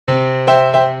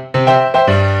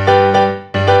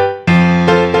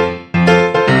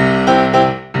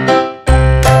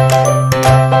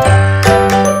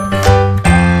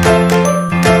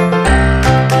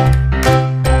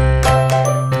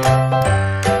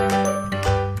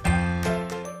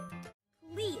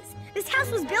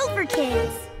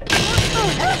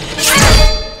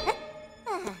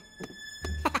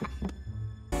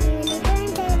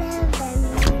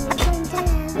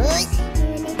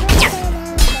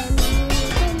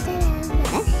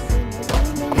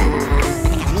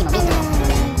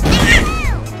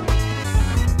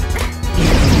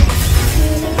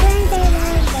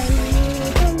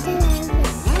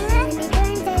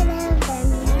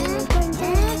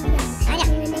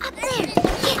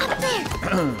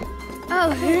Oh.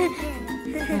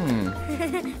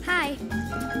 Hi.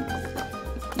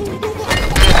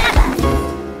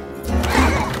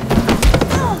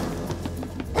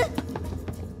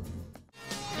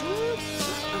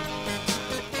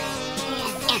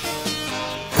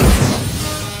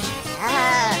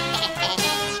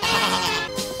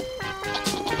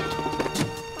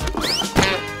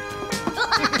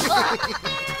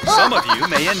 Some of you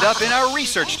may end up in our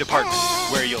research department,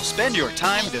 where you'll spend your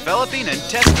time developing and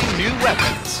testing new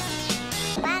weapons.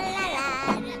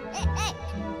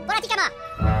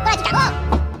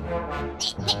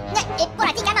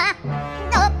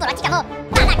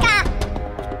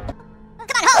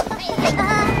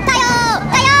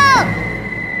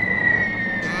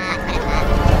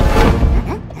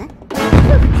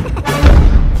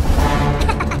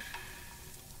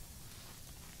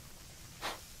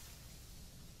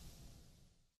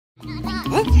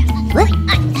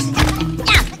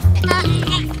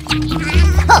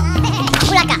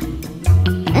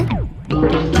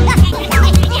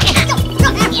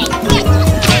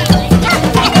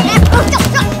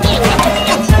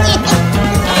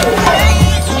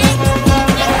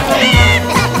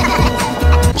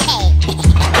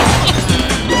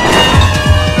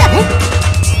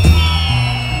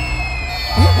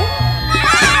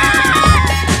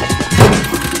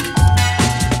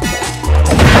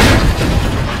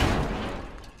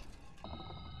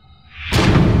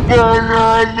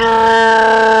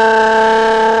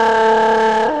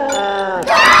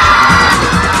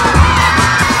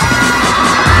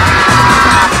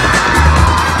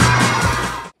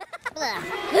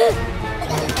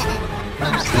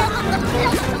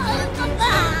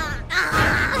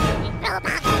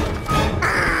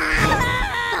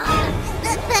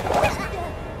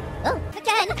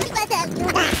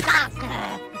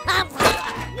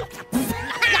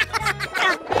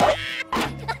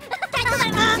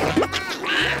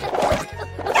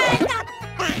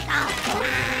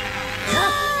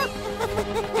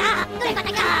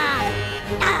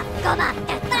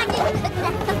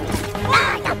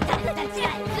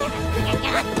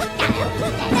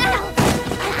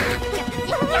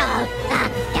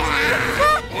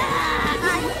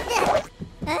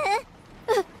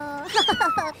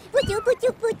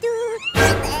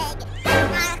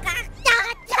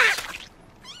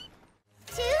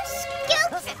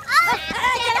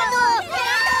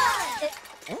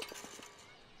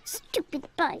 Stupid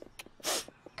bike.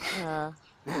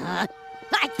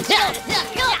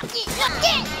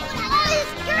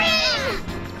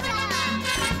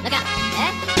 Look out!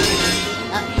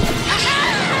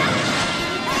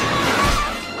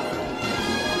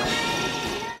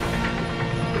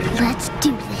 Let's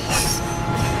do this.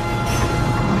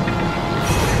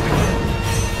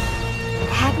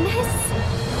 Agnes?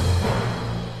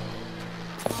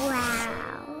 Wow.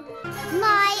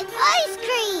 My ice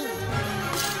cream!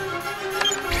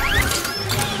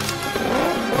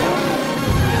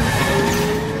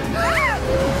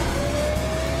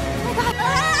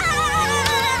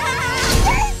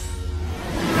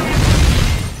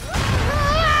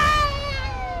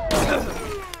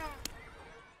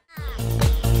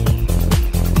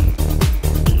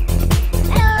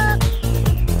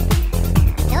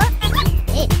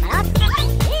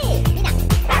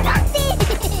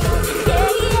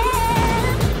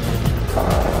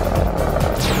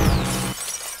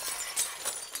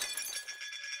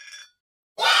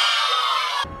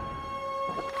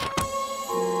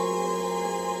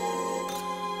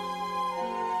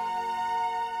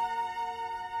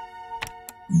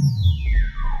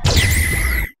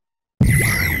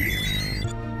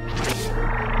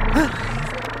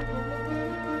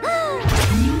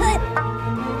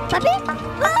 Puppy?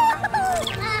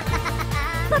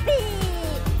 Puppy!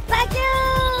 Back you!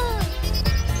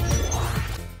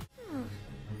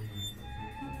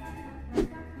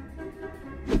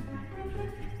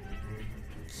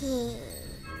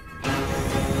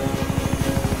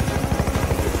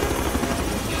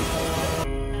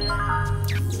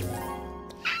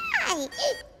 Hi!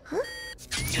 Huh?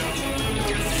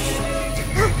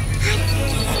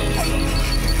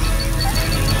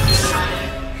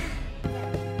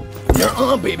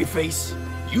 Nuh-uh, babyface.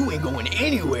 You ain't going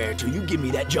anywhere till you give me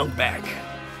that junk back.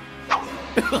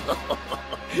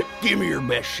 Give me your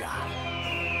best shot.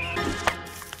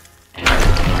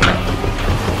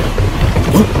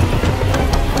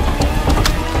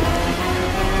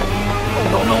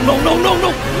 No, no, no, no, no,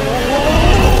 no!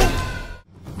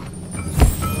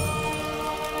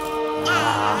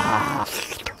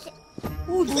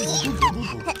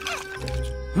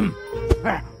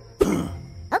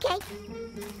 Okay.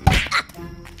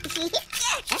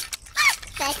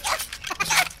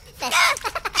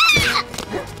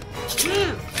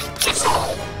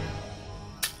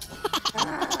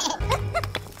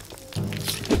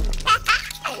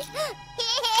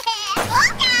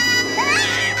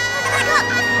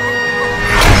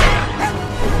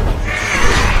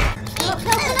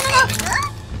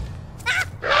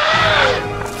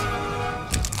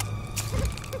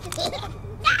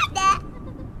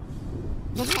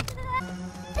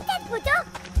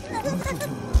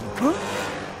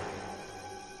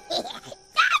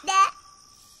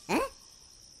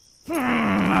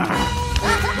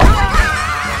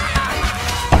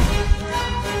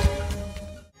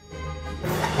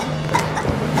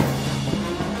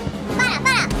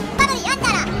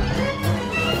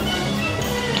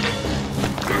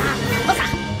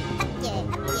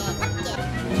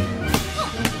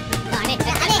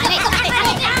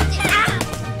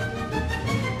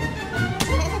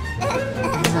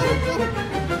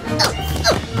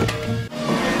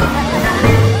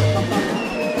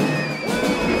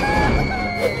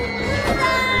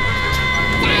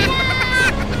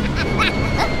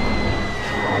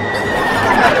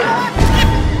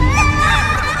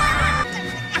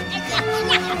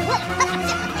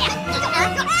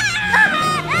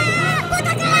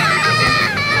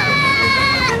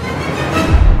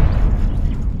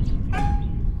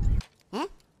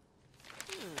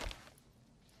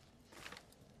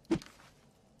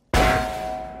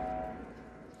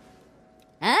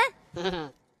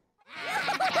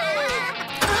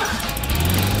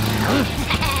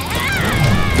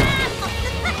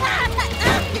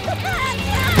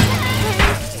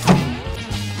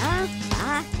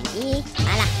 Ih,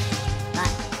 alah.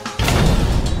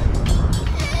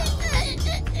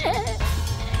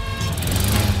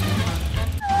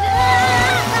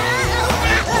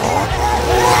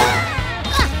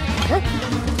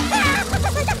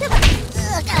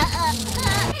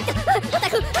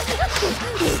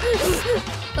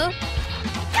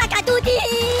 Kakak Tudi!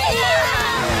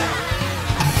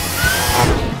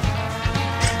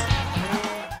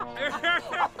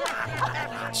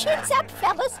 Chins up,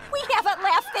 fellas. We haven't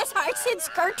laughed this hard since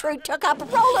Gertrude took up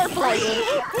rollerblading.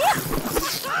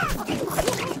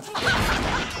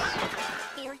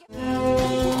 Here you-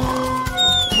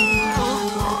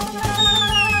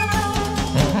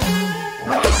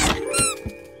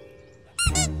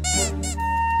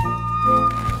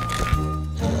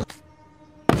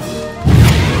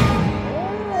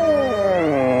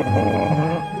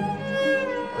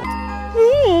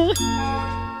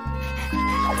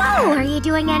 Oh, are you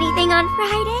doing anything on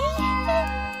Friday?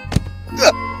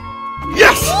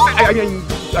 Yes! I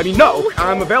mean, no.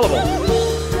 I'm available.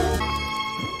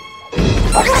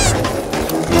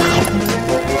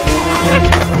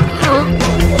 No.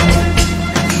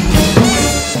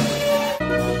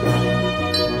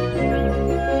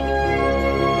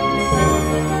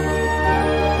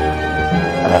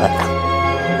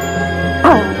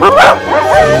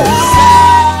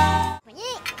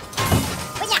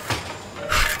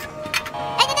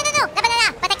 Banana.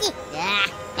 Pataki.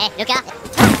 Luka.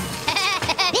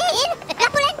 Bin,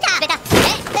 Rapulenta. Beta.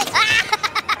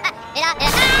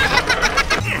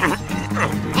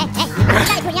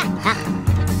 Kita punya.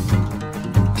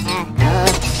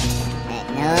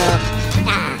 No.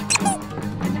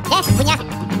 Punya.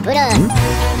 Burung.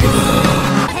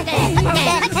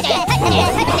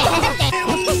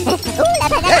 La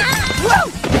banana.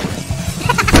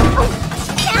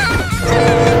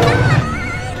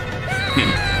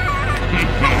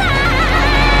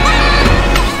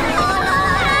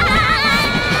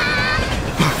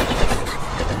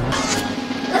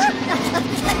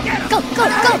 Go!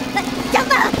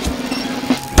 Jump up!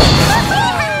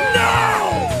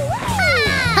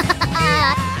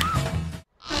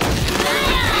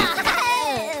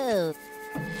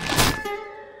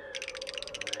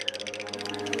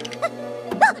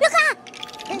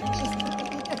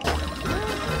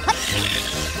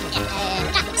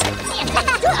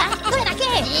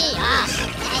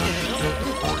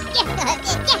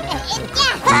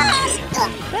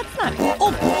 That's not.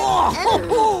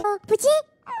 Oh! Puji?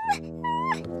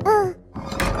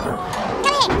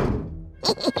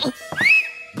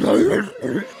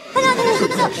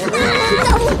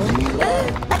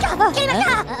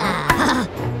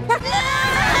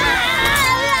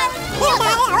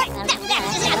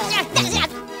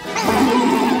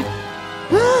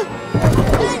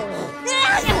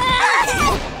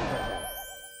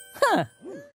 Huh.